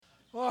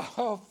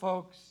Oh,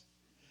 folks,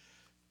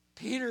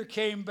 Peter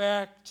came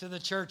back to the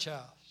church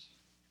house,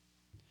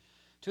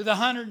 to the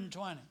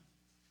 120,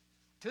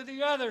 to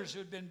the others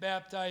who'd been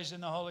baptized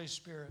in the Holy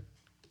Spirit,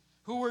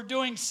 who were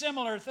doing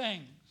similar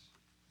things.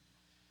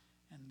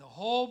 And the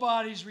whole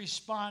body's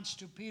response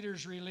to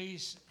Peter's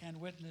release and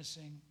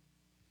witnessing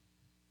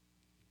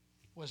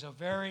was a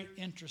very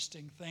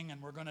interesting thing,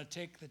 and we're going to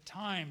take the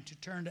time to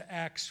turn to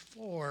Acts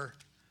 4.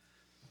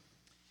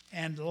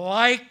 And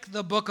like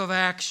the book of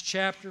Acts,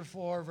 chapter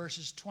 4,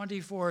 verses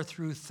 24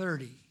 through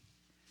 30,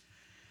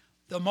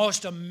 the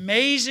most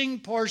amazing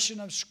portion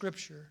of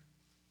Scripture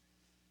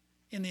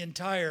in the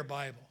entire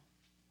Bible,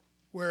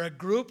 where a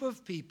group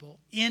of people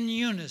in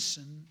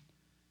unison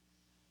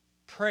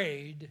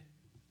prayed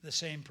the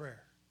same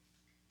prayer.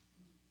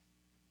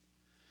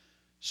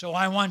 So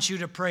I want you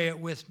to pray it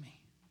with me.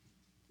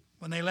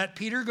 When they let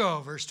Peter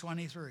go, verse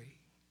 23,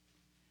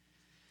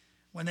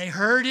 when they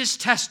heard his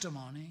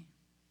testimony,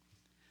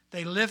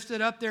 they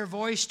lifted up their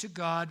voice to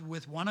God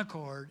with one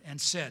accord and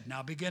said,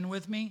 now begin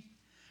with me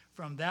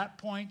from that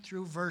point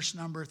through verse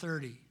number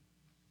 30.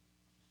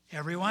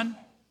 Everyone?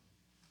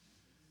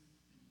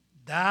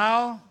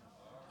 Thou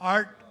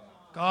art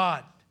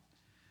God,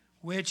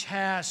 which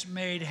hast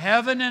made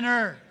heaven and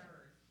earth,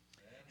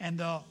 and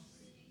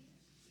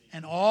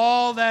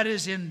all that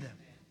is in them,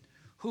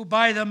 who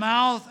by the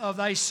mouth of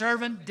thy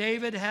servant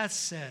David hath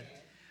said,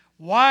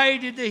 why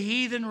did the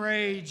heathen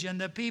rage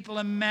and the people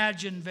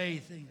imagine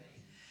vain things?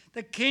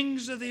 The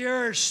kings of the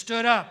earth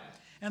stood up,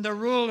 and the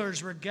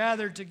rulers were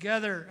gathered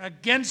together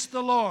against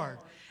the Lord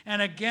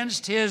and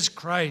against his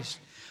Christ.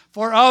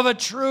 For of a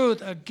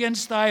truth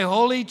against thy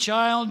holy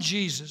child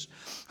Jesus,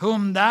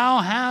 whom thou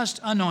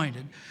hast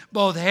anointed,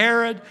 both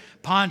Herod,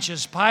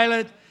 Pontius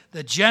Pilate,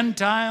 the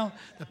Gentile,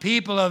 the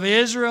people of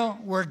Israel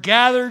were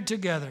gathered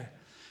together,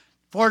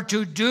 for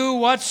to do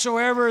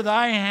whatsoever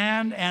thy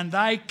hand and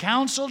thy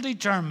counsel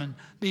determined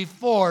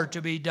before to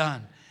be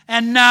done.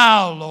 And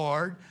now,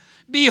 Lord,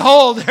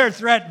 behold their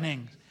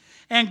threatenings,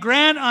 and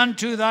grant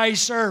unto thy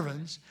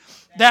servants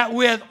that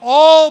with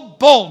all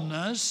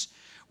boldness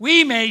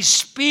we may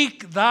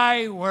speak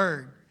thy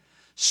word,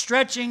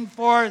 stretching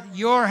forth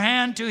your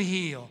hand to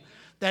heal,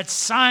 that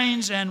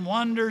signs and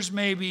wonders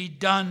may be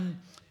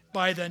done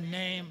by the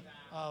name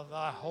of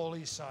thy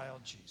holy child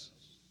Jesus.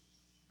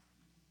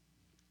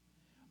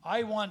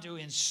 I want to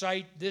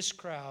incite this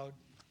crowd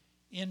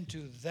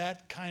into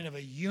that kind of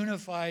a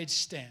unified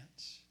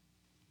stance.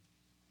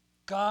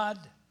 God,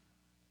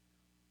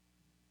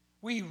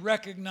 we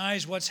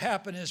recognize what's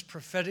happened is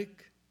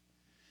prophetic.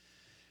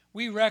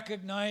 We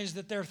recognize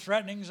that their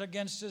threatenings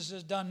against us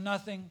has done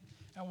nothing.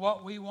 And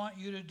what we want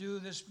you to do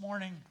this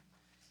morning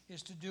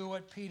is to do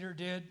what Peter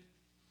did.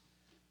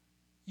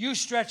 You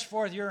stretch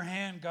forth your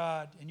hand,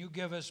 God, and you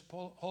give us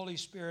Holy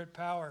Spirit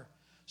power.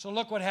 So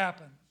look what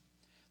happened.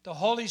 The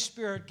Holy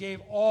Spirit gave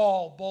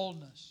all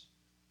boldness.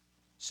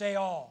 Say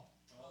all.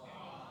 All.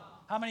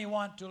 How many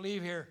want to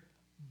leave here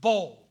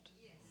bold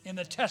in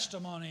the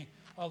testimony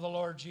of the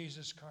Lord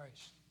Jesus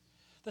Christ?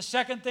 The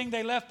second thing,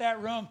 they left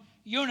that room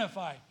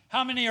unified.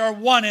 How many are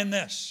one in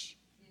this?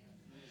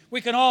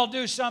 We can all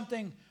do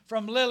something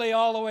from Lily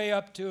all the way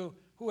up to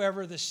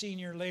whoever the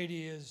senior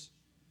lady is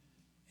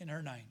in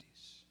her 90s.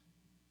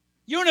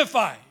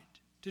 Unified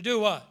to do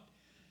what?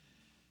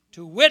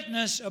 To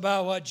witness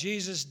about what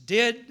Jesus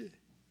did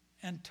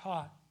and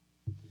taught.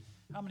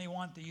 How many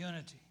want the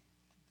unity?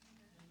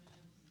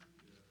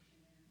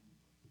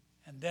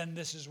 And then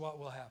this is what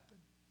will happen.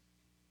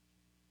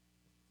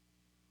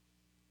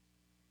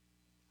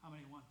 How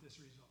many want this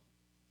result?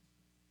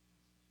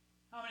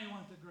 How many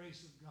want the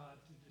grace of God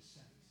to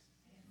descend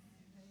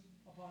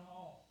upon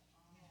all,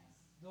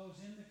 those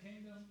in the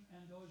kingdom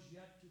and those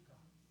yet to come?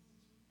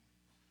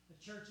 The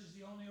church is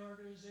the only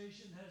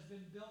organization that has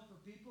been built for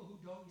people who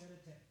don't yet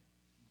attend.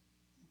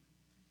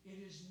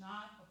 It is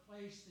not a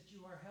place that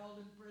you are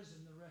held in prison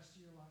the rest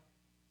of your life.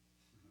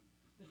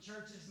 The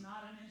church is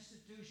not an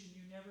institution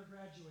you never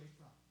graduate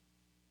from.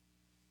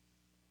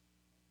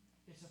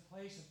 It's a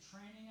place of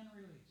training and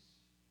release.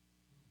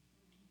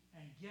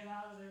 And get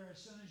out of there as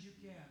soon as you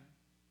can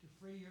to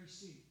free your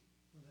seat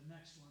for the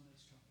next one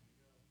that's coming.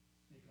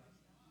 May God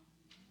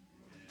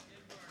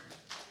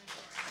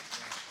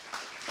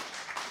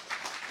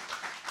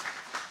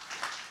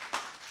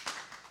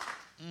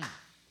bless.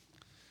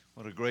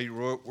 What a great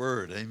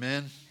word.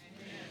 Amen. Amen.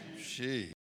 Gee.